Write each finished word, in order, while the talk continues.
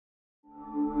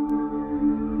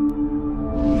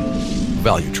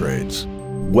Valutrades.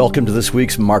 Welcome to this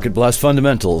week's Market Blast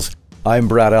Fundamentals. I'm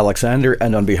Brad Alexander,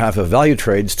 and on behalf of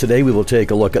Valutrades, today we will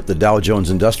take a look at the Dow Jones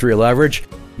Industrial Average,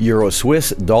 Euro Swiss,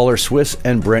 Dollar Swiss,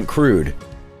 and Brent crude.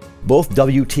 Both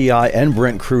WTI and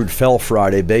Brent crude fell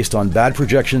Friday based on bad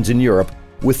projections in Europe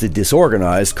with the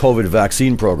disorganized COVID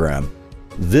vaccine program.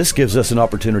 This gives us an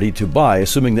opportunity to buy,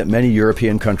 assuming that many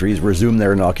European countries resume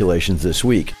their inoculations this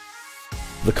week.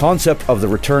 The concept of the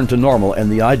return to normal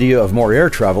and the idea of more air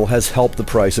travel has helped the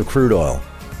price of crude oil.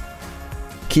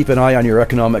 Keep an eye on your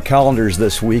economic calendars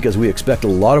this week as we expect a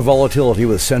lot of volatility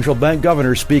with central bank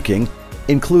governors speaking,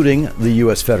 including the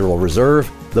US Federal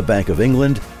Reserve, the Bank of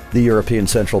England, the European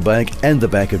Central Bank, and the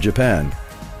Bank of Japan.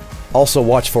 Also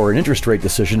watch for an interest rate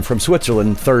decision from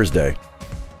Switzerland Thursday.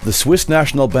 The Swiss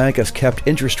National Bank has kept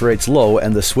interest rates low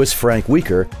and the Swiss franc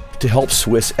weaker to help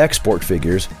Swiss export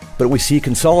figures, but we see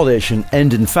consolidation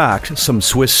and, in fact, some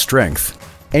Swiss strength.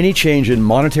 Any change in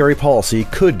monetary policy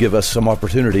could give us some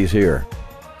opportunities here.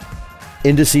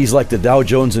 Indices like the Dow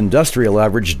Jones Industrial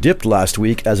Average dipped last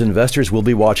week as investors will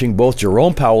be watching both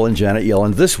Jerome Powell and Janet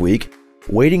Yellen this week,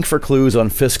 waiting for clues on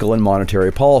fiscal and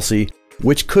monetary policy,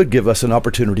 which could give us an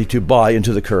opportunity to buy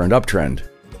into the current uptrend.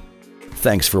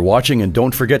 Thanks for watching, and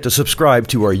don't forget to subscribe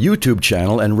to our YouTube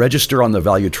channel and register on the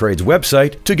Valutrades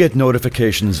website to get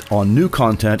notifications on new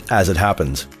content as it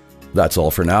happens. That's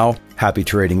all for now. Happy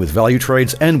trading with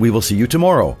Valutrades, and we will see you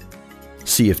tomorrow.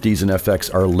 CFDs and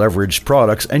FX are leveraged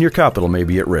products and your capital may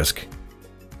be at risk.